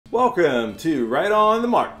Welcome to Right on the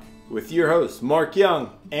Mark with your host, Mark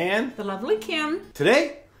Young, and the lovely Kim.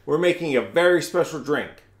 Today, we're making a very special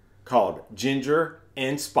drink called Ginger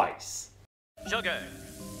and Spice. Sugar,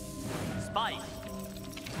 spice,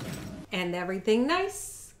 and everything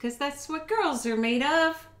nice, because that's what girls are made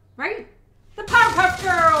of, right? The Powerpuff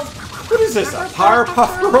Girls! What is this, a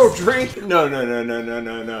Powerpuff Girl drink? No.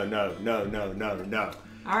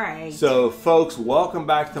 All right. So, folks, welcome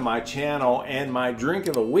back to my channel and my drink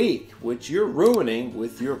of the week, which you're ruining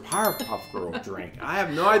with your Powerpuff Girl drink. I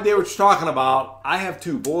have no idea what you're talking about. I have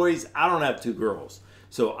two boys. I don't have two girls.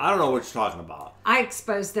 So, I don't know what you're talking about. I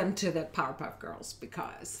exposed them to the Powerpuff Girls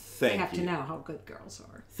because they have to know how good girls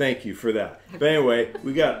are. Thank you for that. But anyway,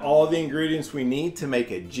 we got all the ingredients we need to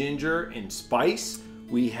make a ginger and spice.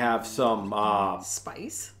 We have some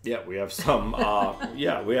spice. Yeah, we have some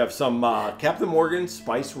we have some Captain Morgan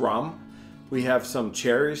spice rum. We have some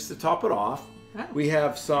cherries to top it off. Oh. We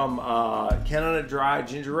have some Canada Dry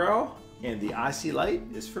ginger ale, and the icy light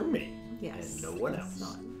is for me. Yes. And no one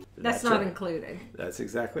else. That's not included. That's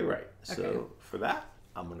exactly right. Okay. So for that,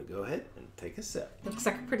 I'm going to go ahead and take a sip. Looks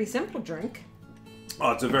like a pretty simple drink.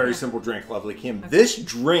 Oh, it's a very simple drink, lovely Kim. Okay. This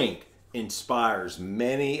drink inspires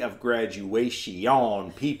many of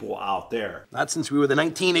graduation people out there. Not since we were the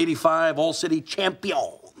 1985 All-City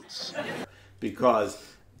champions. Because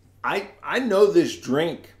I know this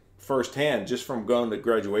drink firsthand just from going to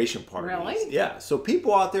graduation parties. Really? Yeah. So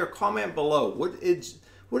people out there, comment below. What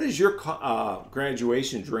is your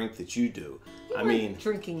graduation drink that you do? You weren't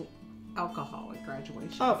drinking alcohol at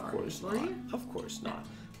graduation parties, were you? Of course not.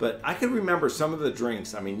 But I can remember some of the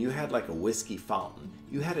drinks. I mean, you had like a whiskey fountain.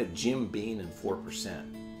 You had a Jim Beam and 4%.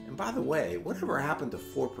 And by the way, whatever happened to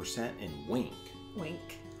 4% and Wink?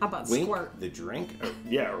 Wink. How about Wink, Squirt? The drink?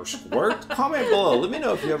 Or Squirt? Comment below. Let me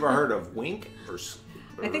know if you ever heard of Wink or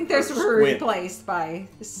I think those were replaced by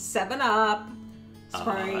 7-Up.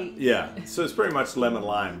 Sprite. Yeah, so it's pretty much lemon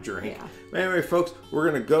lime drink. Yeah. Anyway, folks, we're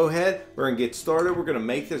going to go ahead. We're going to get started. We're going to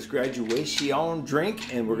make this graduation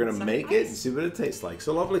drink, and we're going to make it and see what it tastes like.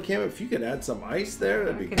 So, lovely Kim, if you could add some ice there,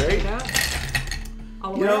 that'd be great.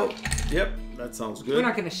 Yep, that sounds good. We're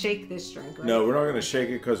not going to shake this drink, right? No, we're not going to shake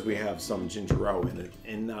it because we have some ginger ale in it.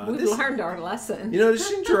 And we learned our lesson. You know, this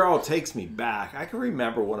ginger ale takes me back. I can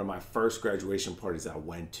remember one of my first graduation parties I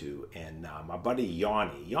went to, and my buddy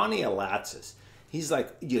Yanni Alatsis, he's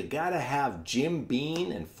like, you gotta have Jim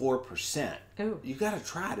Beam and 4%. Oh. You gotta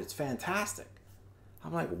try it. It's fantastic.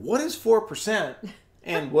 I'm like, what is 4%?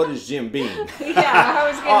 And what is Jim Beam? Yeah, I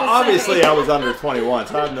was gonna say. Obviously, I was under 21,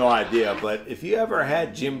 so I have no idea. But if you ever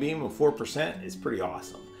had Jim Beam and 4%, it's pretty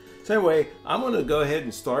awesome. So anyway, I'm gonna go ahead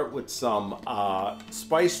and start with some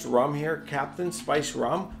spiced rum here, Captain Spice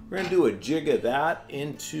Rum. We're gonna do a jig of that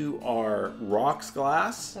into our rocks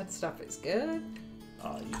glass. That stuff is good.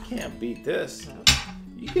 You can't beat this.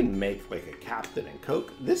 You can make like a Captain and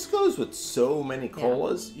Coke. This goes with so many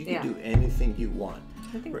colas. You can do anything you want.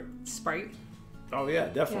 I think Sprite. Oh yeah,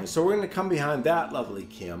 definitely. Yeah. So we're going to come behind that, lovely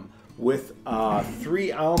Kim, with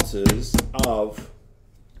 3 ounces of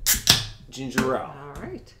ginger ale. All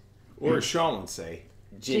right. Or as Sean would say,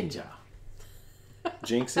 ginger.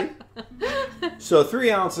 Jinxie? So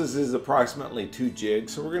 3 ounces is approximately 2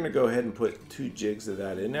 jigs. So we're going to go ahead and put 2 jigs of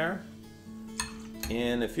that in there.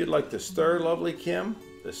 And if you'd like to stir, lovely Kim,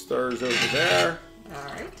 the stir's over there. All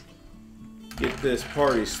right. Get this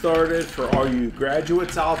party started for all you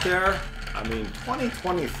graduates out there. I mean,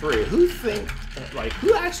 2023. Who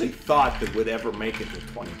actually thought that would ever make it to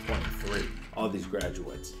 2023? All these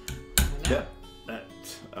graduates.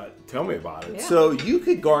 Tell me about it. Yeah. So you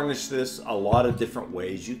could garnish this a lot of different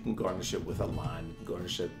ways. You can garnish it with a lime. You can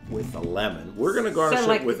garnish it with a lemon. We're going to garnish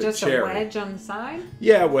it with a cherry. So just a wedge on the side?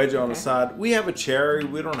 Yeah, wedge on the side. We have a cherry.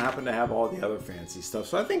 We don't happen to have all the other fancy stuff.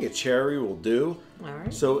 So I think a cherry will do. All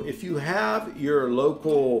right. So if you have your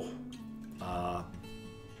local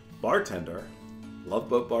bartender, Love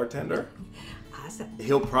Boat bartender, awesome.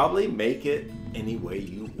 He'll probably make it any way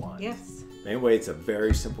you want. Yes. Anyway, it's a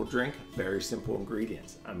very simple drink, very simple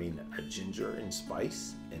ingredients. I mean, a ginger and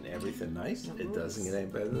spice and everything nice. It doesn't get any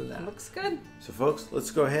better than that. Looks good. So, folks, let's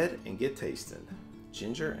go ahead and get tasting.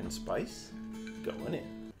 Ginger and spice going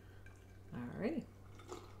in. All right.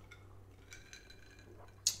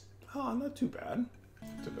 Oh, not too bad.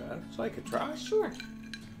 Not too bad. So I could try. Sure.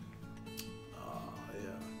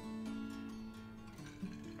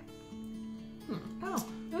 Yeah. Oh.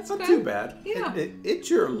 That's not good. too bad. Yeah. It's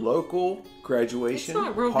your local graduation it's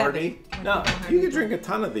not real party. Heavy. No, you can drink a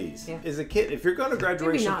ton of these. Yeah. As a kid, if you're going to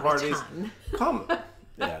graduation Maybe not parties, a ton. come.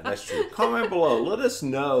 Yeah, that's true. Comment below. Let us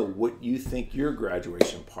know what you think your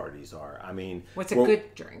graduation parties are. I mean, What's a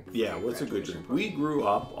good drink? for Yeah, your what's a good graduation drink? party? We grew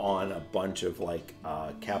up on a bunch of like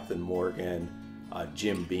Captain Morgan,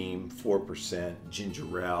 Jim Beam, 4%,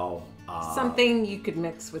 ginger ale. Something you could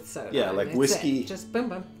mix with soda. Yeah, and like that's whiskey. it. Just boom,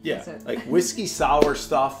 boom. Yeah, That's it. like whiskey sour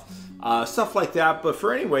stuff, stuff like that. But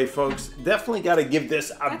for anyway, folks, definitely got to give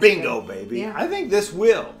this a bingo, good. baby. Yeah. I think this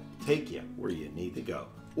will take you where you need to go,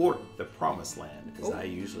 or the promised land, as I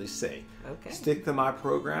usually say. Okay. Stick to my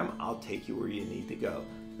program, I'll take you where you need to go.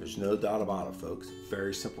 There's no doubt about it, folks.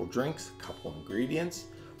 Very simple drinks, couple ingredients.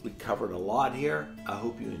 We covered a lot here. I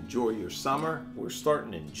hope you enjoy your summer. We're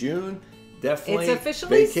starting in June. Definitely. It's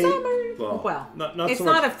officially vacate. summer. Well, not it's so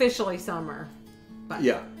not much. officially summer. But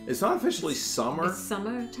Yeah, it's not officially summer, It's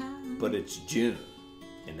summertime. but it's June,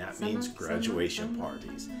 and that Summer, means graduation summer,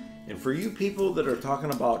 parties. And for you people that are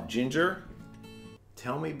talking about ginger,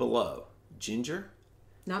 tell me below, ginger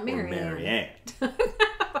Not or Mary Mary Ann. Ann?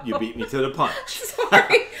 You beat me to the punch. Sorry.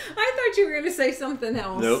 I thought you were going to say something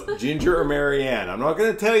else. Nope, Ginger or Mary Ann. I'm not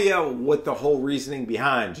going to tell you what the whole reasoning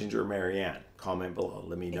behind Ginger or Mary Ann. Comment below.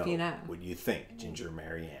 Let me know, you know. what you think, Ginger or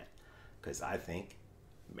Mary Ann. Because I think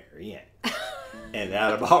Mary Ann. And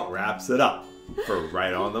that about wraps it up for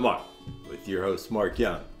Right on the Mark with your host, Mark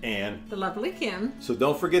Young. And The lovely Kim. so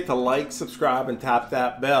don't forget to like, subscribe, and tap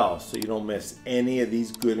that bell so you don't miss any of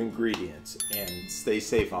these good ingredients. And stay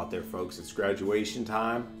safe out there, folks. It's graduation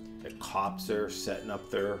time. The cops are setting up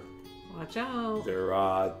their Watch out.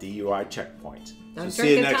 DUI checkpoints. Don't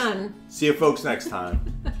see you drink a ton. See you folks next time.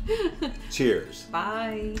 Cheers.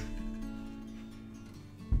 Bye.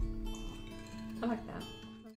 I like that.